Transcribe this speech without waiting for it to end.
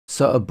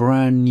So a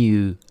brand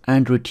new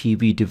Android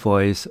TV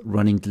device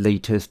running the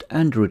latest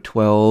Android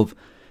 12,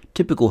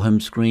 typical home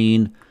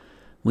screen.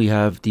 We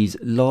have these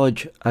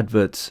large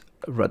adverts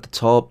right at the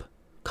top,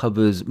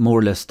 covers more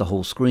or less the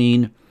whole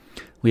screen.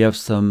 We have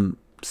some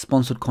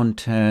sponsored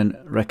content,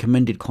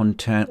 recommended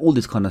content, all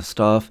this kind of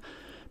stuff.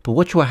 But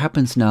watch what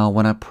happens now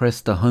when I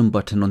press the home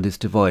button on this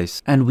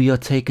device, and we are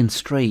taken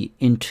straight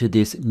into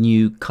this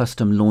new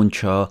custom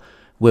launcher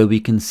where we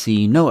can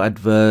see no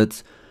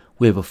adverts.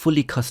 We have a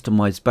fully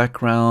customized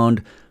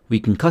background. We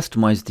can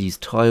customize these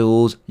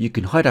tiles. You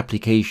can hide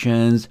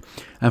applications.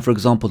 And for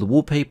example, the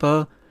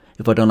wallpaper,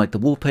 if I don't like the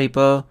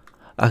wallpaper,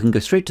 I can go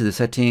straight to the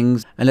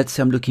settings. And let's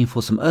say I'm looking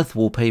for some earth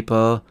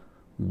wallpaper.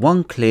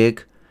 One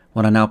click.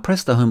 When I now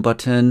press the home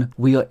button,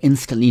 we are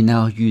instantly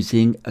now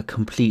using a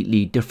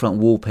completely different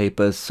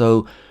wallpaper.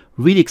 So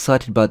really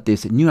excited about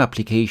this new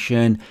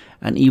application.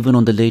 And even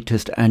on the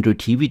latest Android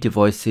TV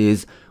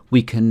devices,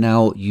 we can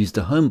now use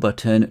the home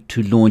button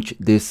to launch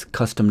this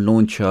custom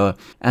launcher.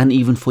 And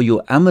even for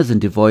your Amazon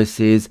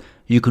devices,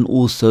 you can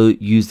also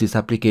use this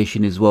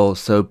application as well.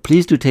 So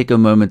please do take a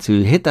moment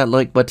to hit that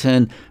like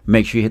button.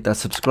 Make sure you hit that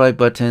subscribe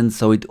button.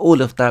 So with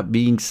all of that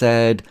being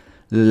said,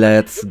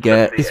 let's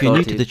get started. If you're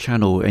new to the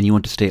channel and you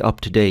want to stay up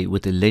to date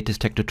with the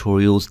latest tech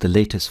tutorials, the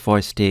latest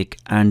Firestick,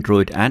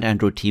 Android and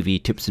Android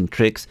TV tips and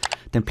tricks,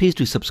 then please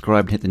do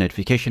subscribe and hit the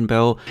notification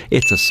bell.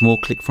 It's a small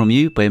click from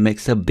you, but it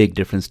makes a big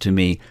difference to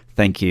me.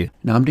 Thank you.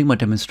 Now I'm doing my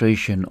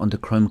demonstration on the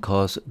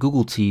Chromecast,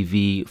 Google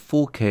TV,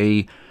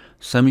 4K.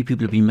 So many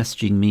people have been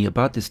messaging me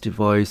about this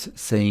device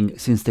saying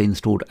since they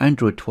installed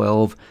Android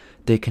 12,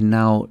 they can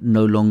now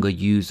no longer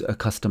use a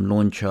custom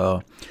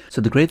launcher.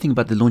 So the great thing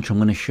about the launcher I'm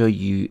going to show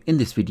you in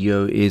this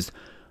video is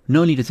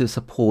not only does it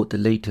support the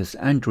latest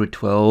Android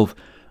 12,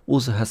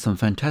 also has some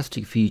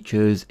fantastic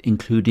features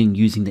including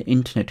using the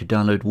internet to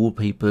download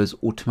wallpapers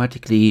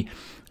automatically,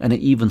 and it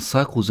even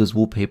cycles those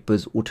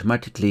wallpapers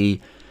automatically.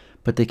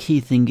 But the key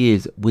thing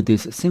is with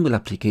this single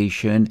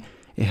application,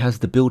 it has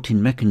the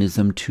built-in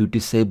mechanism to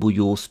disable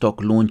your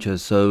stock launcher.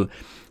 So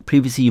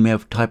previously you may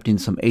have typed in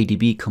some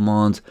ADB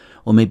commands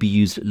or maybe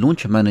used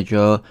Launcher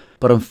Manager,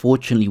 but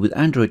unfortunately with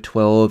Android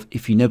 12,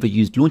 if you never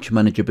used Launcher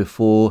Manager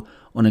before,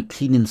 on a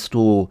clean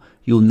install,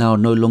 you'll now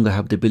no longer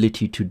have the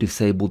ability to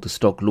disable the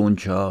stock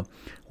launcher.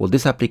 Well,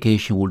 this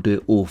application will do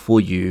it all for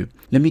you.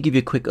 Let me give you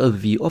a quick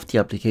overview of the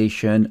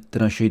application,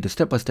 then I'll show you the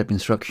step-by-step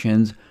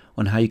instructions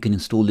on how you can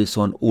install this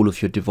on all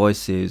of your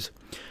devices.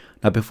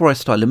 Now before I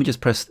start, let me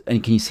just press,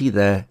 and can you see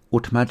there,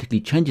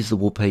 automatically changes the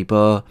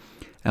wallpaper,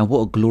 and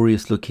what a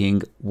glorious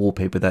looking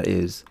wallpaper that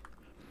is.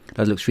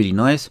 That looks really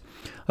nice.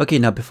 Okay,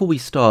 now before we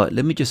start,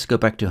 let me just go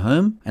back to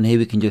home, and here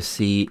we can just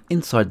see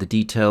inside the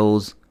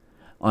details,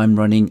 I'm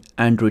running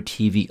Android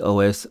TV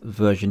OS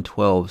version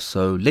 12,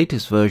 so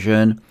latest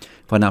version.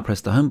 If I now press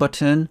the home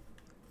button,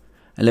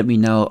 and let me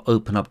now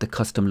open up the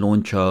custom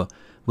launcher,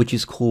 which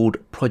is called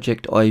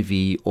Project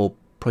IV or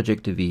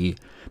Project V,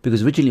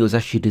 because originally it was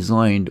actually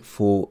designed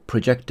for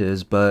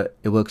projectors, but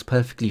it works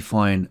perfectly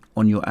fine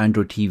on your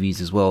Android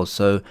TVs as well.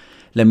 So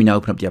let me now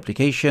open up the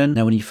application.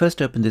 Now when you first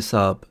open this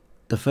up,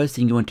 the first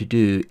thing you want to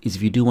do is,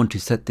 if you do want to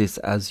set this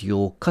as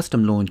your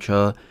custom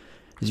launcher,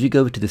 is if you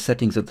go over to the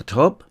settings at the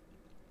top.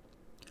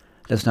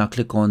 Let's now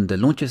click on the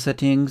launcher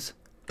settings,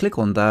 click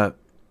on that,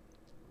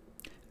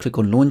 click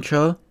on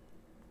launcher,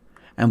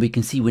 and we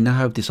can see we now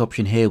have this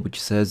option here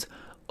which says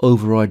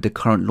override the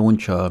current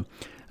launcher.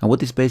 And what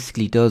this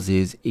basically does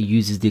is it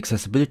uses the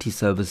accessibility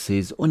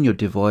services on your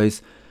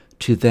device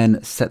to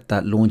then set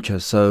that launcher.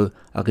 So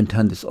I can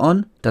turn this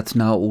on. That's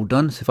now all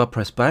done. So if I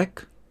press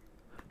back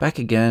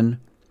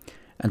again,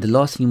 and the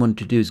last thing you want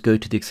to do is go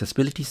to the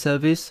accessibility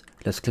service.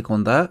 Let's click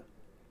on that.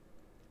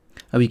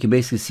 And we can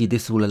basically see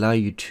this will allow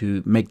you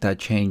to make that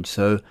change.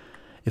 So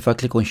if I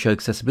click on show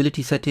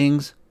accessibility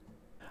settings,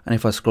 and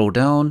if I scroll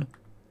down,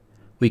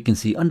 we can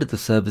see under the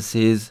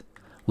services,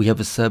 we have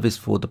a service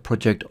for the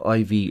Project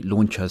IV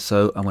launcher.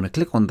 So I'm going to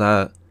click on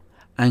that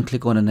and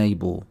click on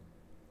enable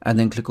and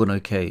then click on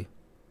OK.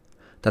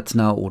 That's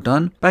now all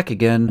done. Back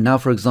again. Now,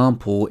 for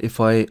example, if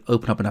I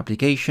open up an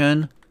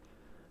application,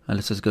 and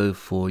let's just go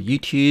for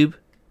YouTube.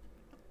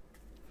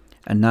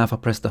 And now if I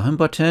press the home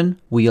button,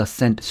 we are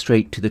sent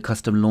straight to the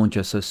custom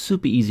launcher. So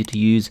super easy to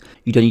use.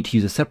 You don't need to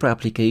use a separate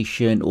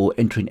application or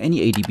enter in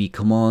any ADB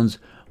commands.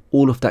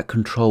 All of that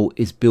control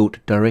is built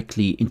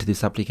directly into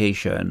this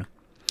application.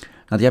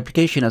 Now the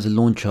application as a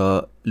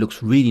launcher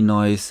looks really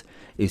nice,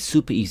 it's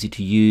super easy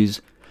to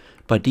use.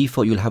 By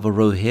default you'll have a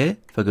row here.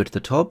 If I go to the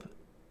top,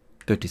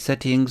 go to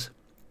settings,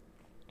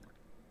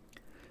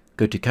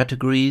 go to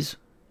categories,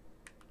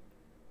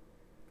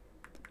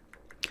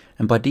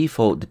 and by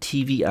default the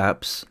TV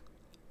apps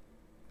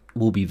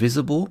will be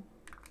visible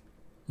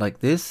like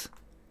this,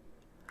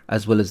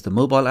 as well as the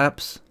mobile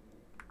apps.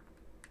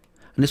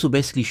 And this will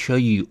basically show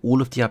you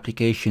all of the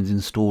applications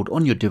installed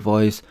on your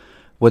device,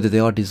 whether they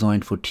are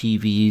designed for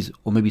TVs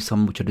or maybe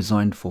some which are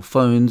designed for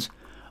phones.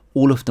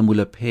 All of them will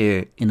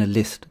appear in a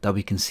list that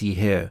we can see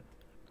here.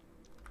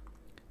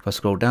 If I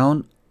scroll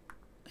down,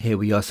 here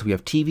we are. So we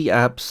have TV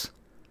apps,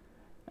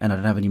 and I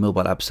don't have any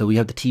mobile apps. So we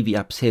have the TV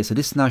apps here. So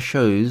this now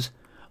shows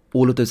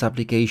all of those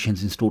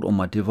applications installed on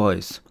my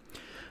device.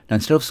 Now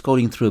instead of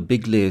scrolling through a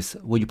big list,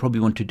 what you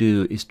probably want to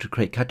do is to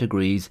create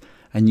categories,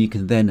 and you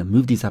can then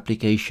move these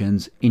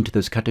applications into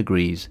those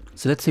categories.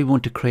 So let's say we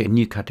want to create a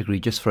new category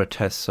just for a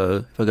test.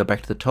 So if I go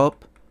back to the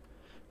top,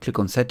 click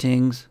on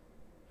settings,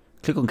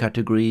 click on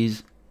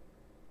categories,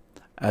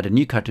 add a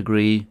new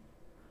category,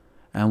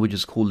 and we'll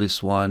just call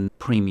this one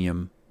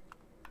premium,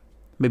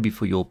 maybe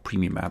for your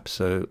premium app.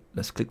 So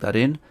let's click that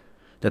in.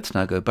 Let's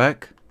now go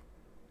back.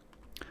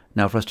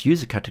 Now for us to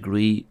use a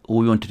category, all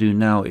we want to do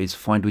now is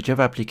find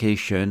whichever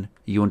application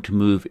you want to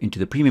move into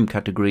the premium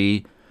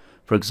category.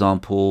 For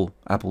example,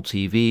 Apple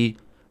TV,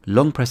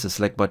 long press the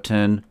select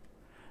button,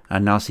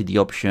 and now see the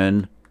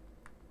option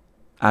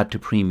add to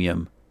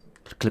premium.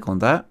 Click on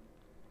that.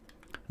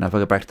 Now if I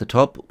go back to the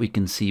top, we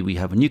can see we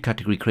have a new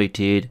category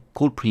created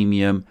called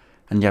premium,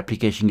 and the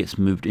application gets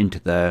moved into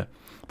there.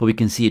 But we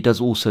can see it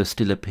does also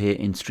still appear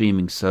in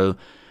streaming, so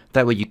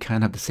that way you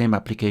can have the same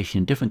application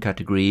in different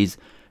categories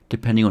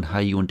depending on how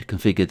you want to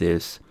configure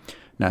this.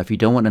 Now if you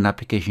don't want an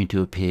application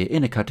to appear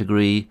in a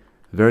category,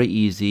 very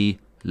easy,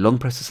 long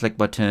press the select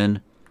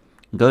button,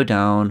 go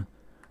down,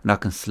 and I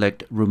can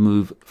select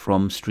remove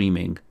from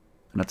streaming,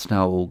 and that's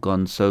now all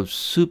gone. So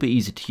super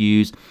easy to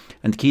use,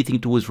 and the key thing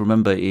to always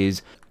remember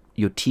is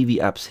your TV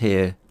apps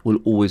here will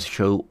always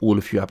show all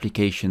of your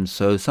applications.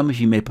 So some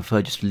of you may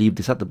prefer just to leave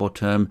this at the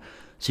bottom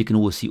so you can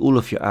always see all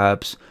of your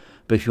apps,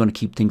 but if you want to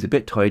keep things a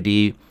bit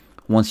tidy,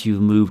 once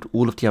you've moved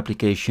all of the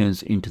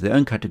applications into their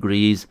own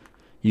categories,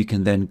 you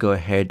can then go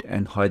ahead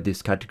and hide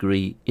this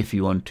category if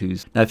you want to.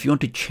 Now if you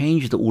want to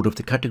change the order of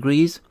the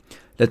categories,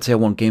 let's say I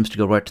want games to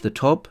go right to the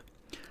top,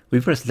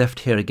 we press left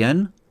here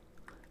again,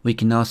 we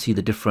can now see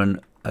the different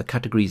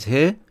categories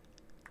here.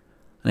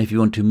 And if you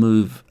want to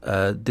move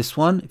this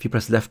one, if you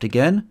press left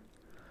again,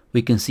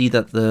 we can see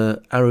that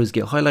the arrows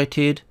get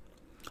highlighted.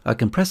 I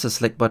can press the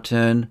select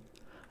button,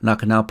 and I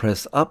can now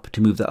press up to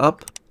move that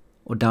up,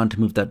 or down to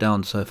move that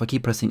down. So if I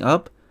keep pressing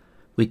up,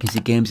 we can see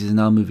games is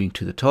now moving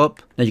to the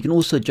top. Now you can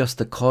also adjust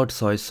the card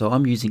size. So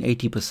I'm using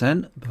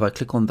 80%. If I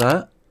click on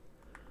that,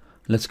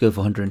 let's go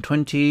for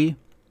 120.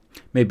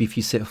 Maybe if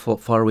you sit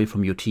far away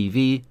from your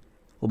TV,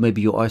 or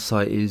maybe your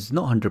eyesight is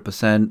not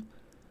 100%,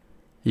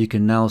 you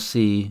can now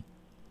see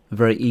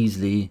very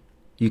easily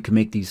you can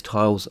make these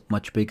tiles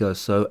much bigger.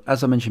 So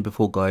as I mentioned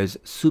before guys,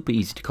 super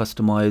easy to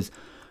customize,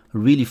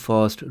 really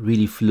fast,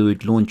 really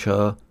fluid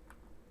launcher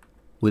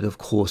with of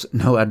course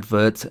no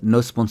adverts,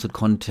 no sponsored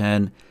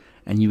content,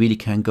 and you really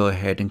can go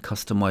ahead and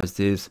customize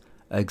this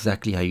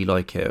exactly how you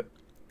like it.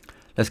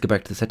 Let's go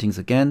back to the settings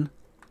again,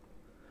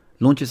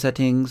 launcher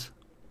settings,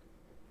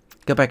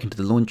 go back into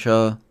the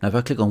launcher. Now if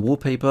I click on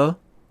wallpaper,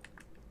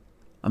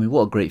 I mean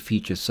what a great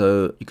feature.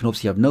 So you can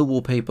obviously have no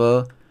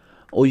wallpaper,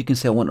 or you can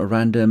say I want a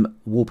random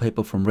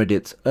wallpaper from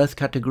Reddit's Earth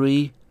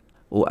category,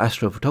 or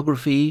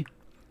astrophotography,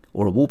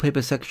 or a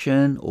wallpaper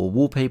section, or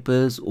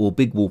wallpapers, or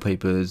big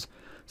wallpapers.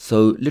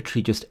 So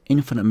literally just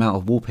infinite amount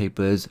of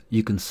wallpapers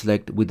you can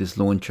select with this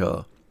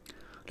launcher.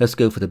 Let's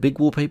go for the big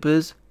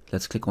wallpapers.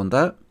 Let's click on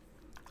that.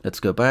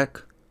 Let's go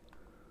back.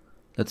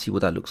 Let's see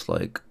what that looks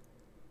like.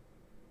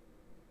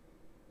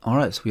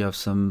 Alright, so we have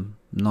some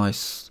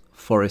nice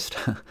forest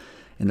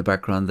in the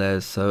background there.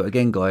 So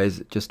again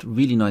guys, just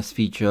really nice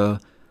feature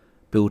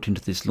built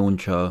into this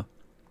launcher.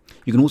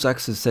 You can also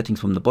access settings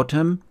from the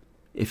bottom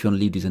if you want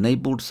to leave these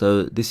enabled.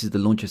 So this is the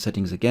launcher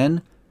settings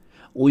again,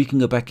 or you can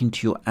go back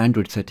into your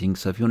Android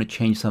settings. So if you want to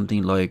change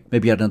something like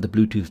maybe add another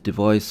Bluetooth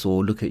device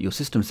or look at your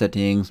system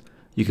settings,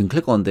 you can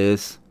click on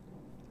this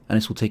and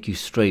this will take you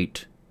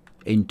straight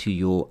into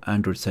your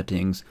Android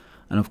settings.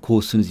 And of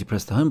course, as soon as you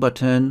press the home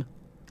button,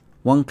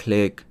 one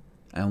click,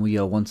 and we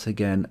are once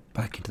again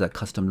back into that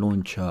custom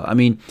launcher. I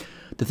mean,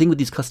 the thing with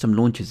these custom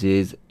launchers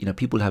is, you know,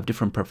 people have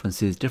different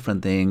preferences,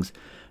 different things.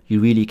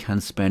 You really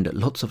can spend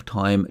lots of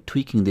time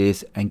tweaking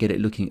this and get it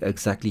looking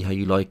exactly how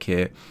you like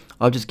it.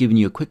 I've just given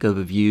you a quick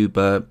overview,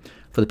 but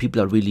for the people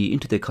that are really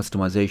into their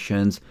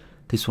customizations,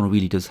 this one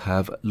really does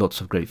have lots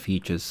of great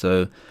features.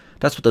 So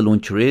that's what the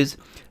launcher is.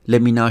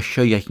 Let me now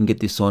show you how you can get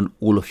this on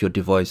all of your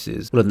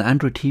devices. Well, on the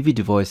Android TV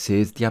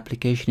devices, the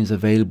application is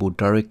available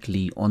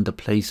directly on the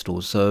Play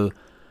Store. So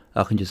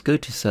I can just go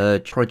to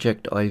search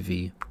Project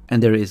IV,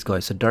 and there it is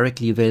guys. So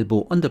directly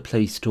available on the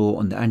Play Store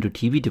on the Android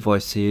TV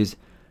devices.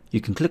 You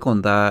can click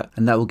on that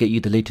and that will get you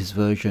the latest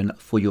version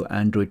for your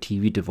Android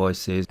TV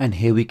devices. And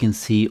here we can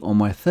see on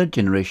my 3rd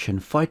generation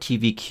Fire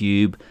TV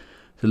Cube,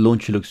 the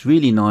launcher looks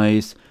really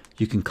nice.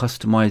 You can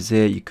customize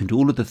it, you can do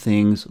all of the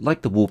things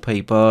like the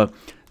wallpaper.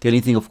 The only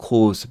thing, of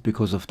course,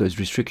 because of those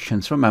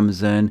restrictions from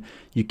Amazon,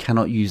 you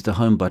cannot use the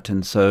home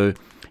button. So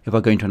if I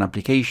go into an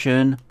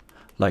application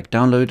like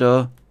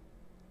Downloader,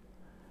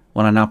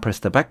 when I now press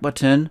the back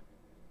button,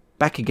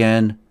 back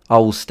again, I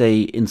will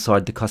stay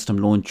inside the custom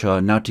launcher.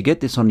 Now to get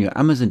this on your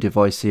Amazon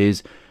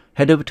devices,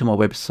 head over to my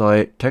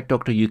website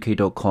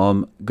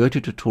tdoctoruk.com, go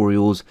to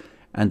tutorials,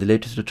 and the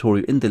latest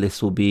tutorial in the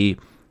list will be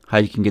how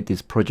you can get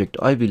this Project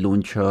Ivy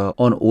launcher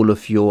on all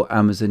of your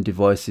Amazon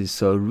devices.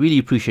 So really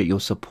appreciate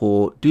your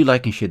support. Do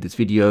like and share this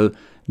video.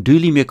 Do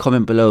leave me a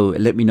comment below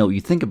and let me know what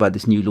you think about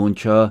this new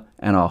launcher,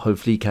 and I'll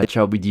hopefully catch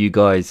up with you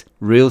guys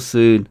real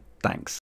soon. Thanks.